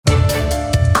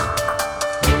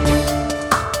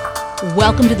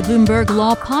Welcome to the Bloomberg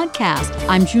Law Podcast.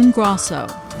 I'm June Grasso.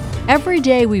 Every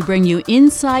day we bring you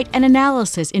insight and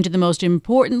analysis into the most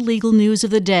important legal news of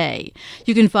the day.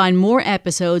 You can find more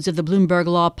episodes of the Bloomberg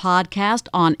Law Podcast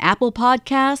on Apple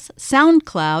Podcasts,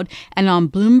 SoundCloud, and on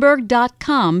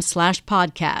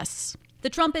Bloomberg.com/podcasts. The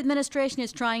Trump administration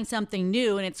is trying something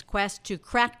new in its quest to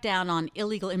crack down on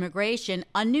illegal immigration.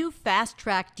 A new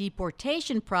fast-track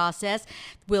deportation process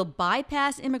will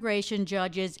bypass immigration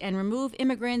judges and remove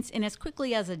immigrants in as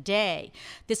quickly as a day.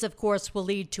 This, of course, will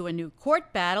lead to a new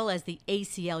court battle as the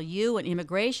ACLU and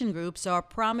immigration groups are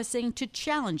promising to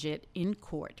challenge it in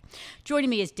court.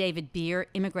 Joining me is David Bier,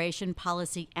 immigration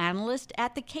policy analyst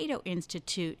at the Cato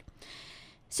Institute.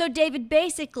 So, David,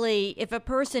 basically, if a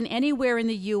person anywhere in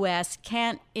the U.S.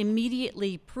 can't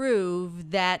immediately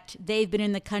prove that they've been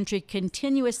in the country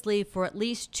continuously for at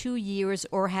least 2 years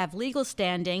or have legal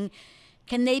standing,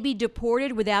 can they be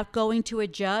deported without going to a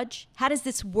judge? How does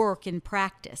this work in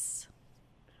practice?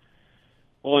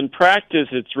 Well, in practice,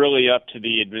 it's really up to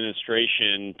the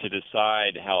administration to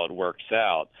decide how it works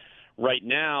out. Right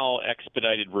now,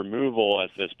 expedited removal, as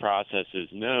this process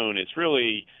is known, it's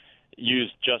really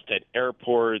used just at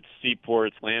airports,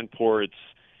 seaports, land ports,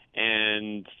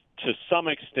 and to some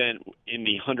extent in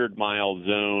the 100-mile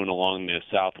zone along the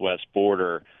southwest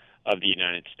border of the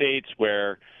United States,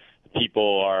 where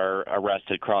people are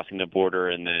arrested crossing the border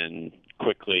and then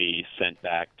quickly sent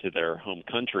back to their home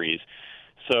countries.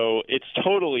 So it's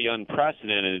totally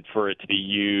unprecedented for it to be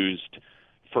used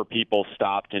for people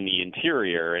stopped in the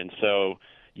interior. And so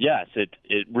yes, it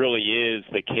really is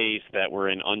the case that we're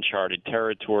in uncharted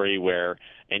territory where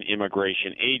an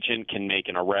immigration agent can make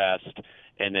an arrest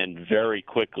and then very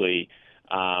quickly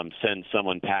send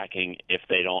someone packing if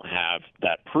they don't have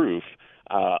that proof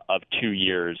of 2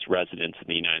 years residence in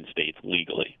the United States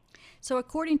legally. So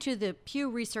according to the Pew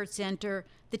Research Center,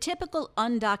 the typical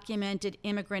undocumented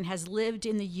immigrant has lived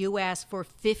in the U.S. for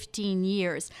 15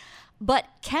 years. But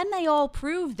can they all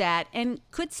prove that? And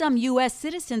could some U.S.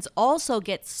 citizens also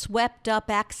get swept up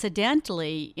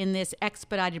accidentally in this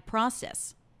expedited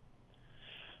process?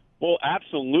 Well,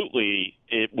 absolutely.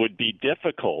 It would be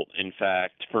difficult, in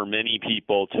fact, for many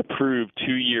people to prove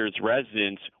 2 years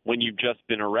residence when you've just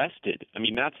been arrested. I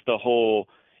mean, that's the whole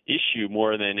issue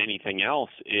more than anything else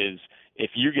is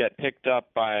if you get picked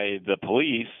up by the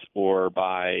police or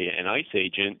by an ICE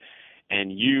agent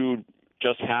and you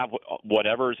just have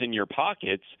whatever's in your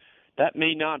pockets, that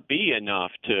may not be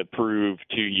enough to prove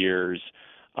 2 years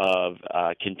of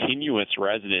continuous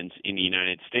residence in the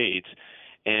United States.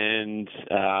 And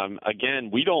again,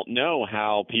 we don't know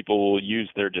how people will use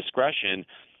their discretion,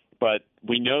 but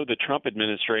we know the Trump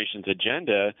administration's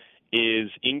agenda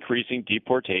is increasing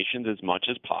deportations as much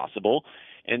as possible.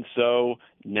 And so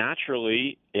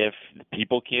naturally, if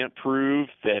people can't prove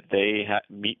that they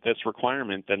meet this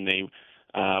requirement, then they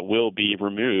will be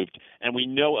removed. And we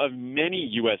know of many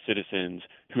U.S. citizens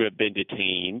who have been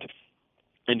detained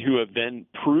and who have then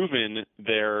proven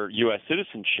their U.S.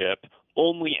 citizenship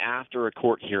only after a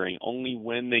court hearing, only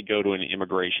when they go to an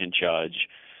immigration judge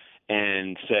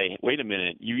and say, wait a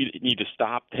minute, you need to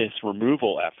stop this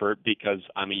removal effort because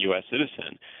I'm a U.S.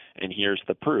 citizen, and here's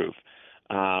the proof.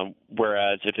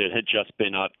 Whereas if it had just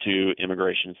been up to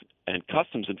Immigration and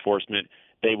Customs Enforcement,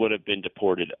 they would have been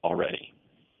deported already.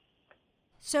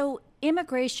 So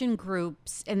immigration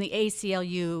groups and the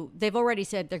ACLU, they've already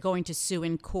said they're going to sue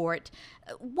in court.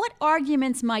 What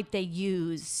arguments might they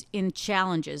use in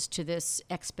challenges to this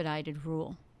expedited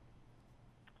rule?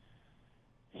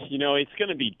 You know, it's going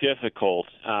to be difficult.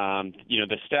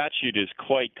 The statute is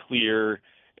quite clear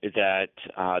that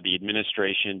the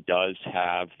administration does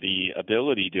have the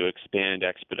ability to expand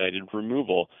expedited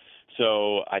removal.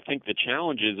 So I think the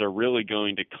challenges are really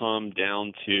going to come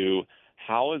down to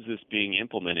how is this being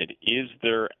implemented? Is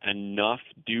there enough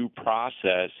due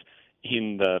process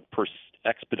in the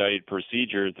expedited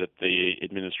procedure that the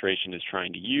administration is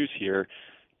trying to use here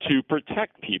to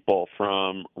protect people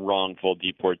from wrongful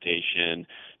deportation,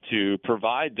 to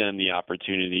provide them the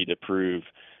opportunity to prove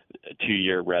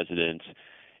 2-year residence?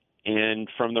 And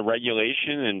from the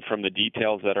regulation and from the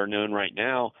details that are known right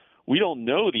now, we don't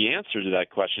know the answer to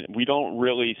that question. We don't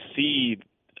really see,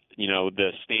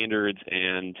 the standards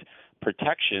and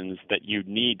protections that you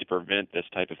need to prevent this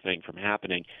type of thing from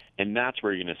happening. And that's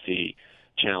where you're going to see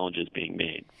challenges being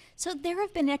made. So there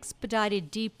have been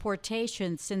expedited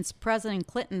deportations since President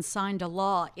Clinton signed a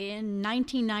law in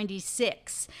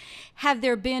 1996. Have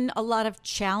there been a lot of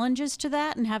challenges to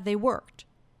that, and have they worked?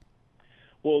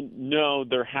 Well, no,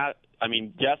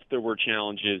 yes, there were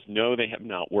challenges. No, they have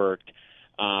not worked.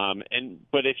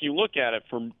 But if you look at it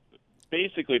from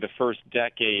basically the first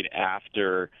decade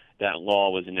after that law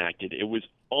was enacted, it was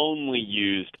only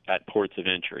used at ports of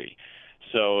entry.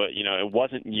 So, it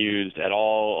wasn't used at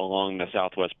all along the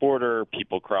southwest border,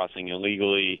 people crossing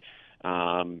illegally.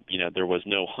 There was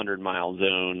no 100-mile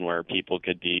zone where people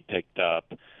could be picked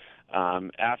up.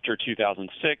 After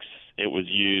 2006, it was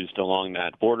used along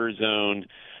that border zone.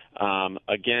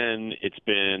 Again, it's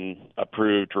been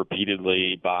approved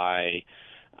repeatedly by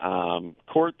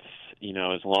courts,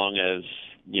 as long as,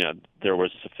 there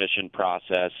was sufficient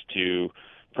process to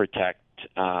protect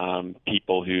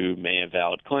people who may have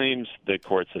valid claims. The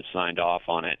courts have signed off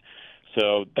on it.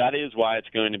 So that is why it's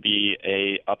going to be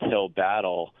a uphill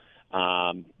battle.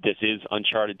 This is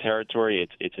uncharted territory.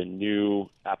 It's a new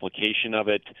application of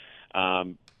it.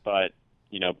 But,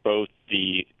 both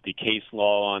the case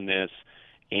law on this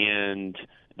and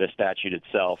the statute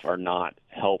itself are not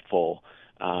helpful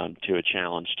to a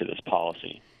challenge to this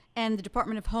policy. And the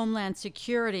Department of Homeland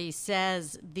Security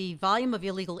says the volume of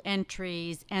illegal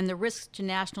entries and the risks to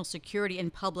national security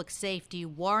and public safety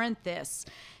warrant this,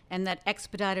 and that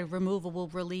expedited removal will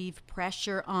relieve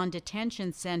pressure on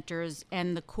detention centers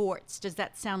and the courts. Does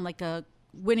that sound like a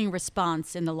winning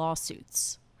response in the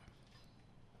lawsuits?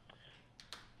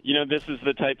 This is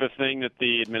the type of thing that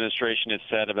the administration has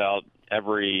said about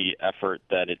every effort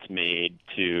that it's made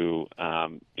to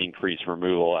increase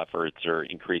removal efforts or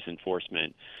increase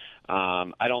enforcement.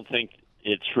 I don't think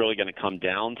it's really going to come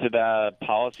down to the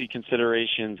policy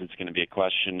considerations. It's going to be a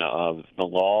question of the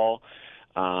law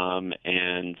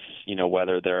and,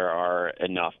 whether there are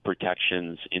enough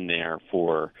protections in there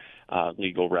for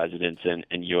legal residents and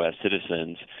U.S.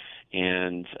 citizens.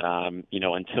 And,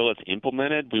 until it's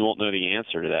implemented, we won't know the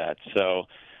answer to that. So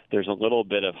there's a little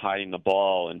bit of hiding the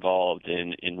ball involved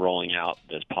in rolling out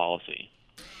this policy.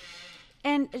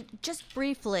 And just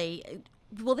briefly,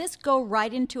 will this go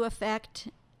right into effect,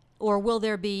 or will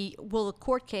a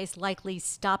court case likely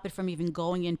stop it from even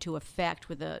going into effect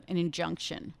with an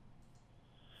injunction?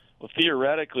 Well,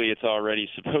 theoretically, it's already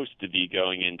supposed to be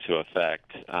going into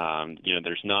effect.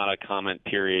 There's not a comment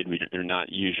period. They're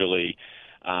not usually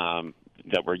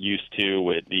that we're used to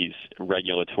with these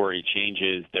regulatory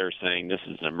changes. They're saying this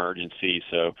is an emergency,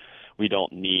 so we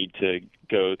don't need to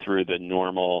go through the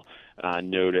normal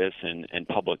notice and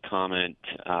public comment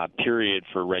period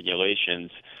for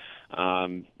regulations.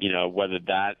 Whether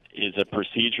that is a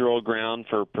procedural ground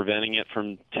for preventing it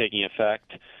from taking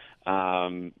effect,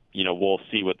 we'll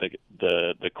see what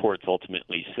the courts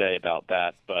ultimately say about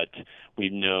that. But we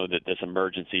know that this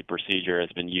emergency procedure has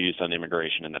been used on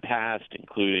immigration in the past,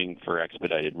 including for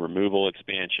expedited removal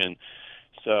expansion.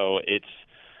 So it's,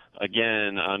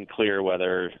 again, unclear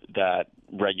whether that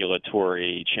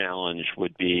regulatory challenge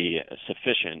would be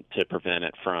sufficient to prevent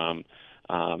it from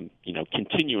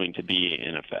continuing to be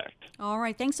in effect. All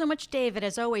right. Thanks so much, David.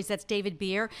 As always, that's David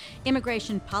Bier,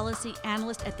 Immigration Policy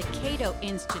Analyst at the Cato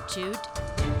Institute.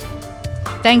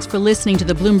 Thanks for listening to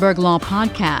the Bloomberg Law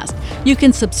Podcast. You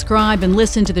can subscribe and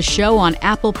listen to the show on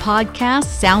Apple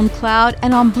Podcasts, SoundCloud,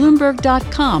 and on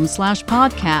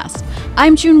Bloomberg.com/podcast.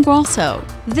 I'm June Grasso.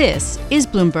 This is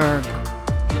Bloomberg.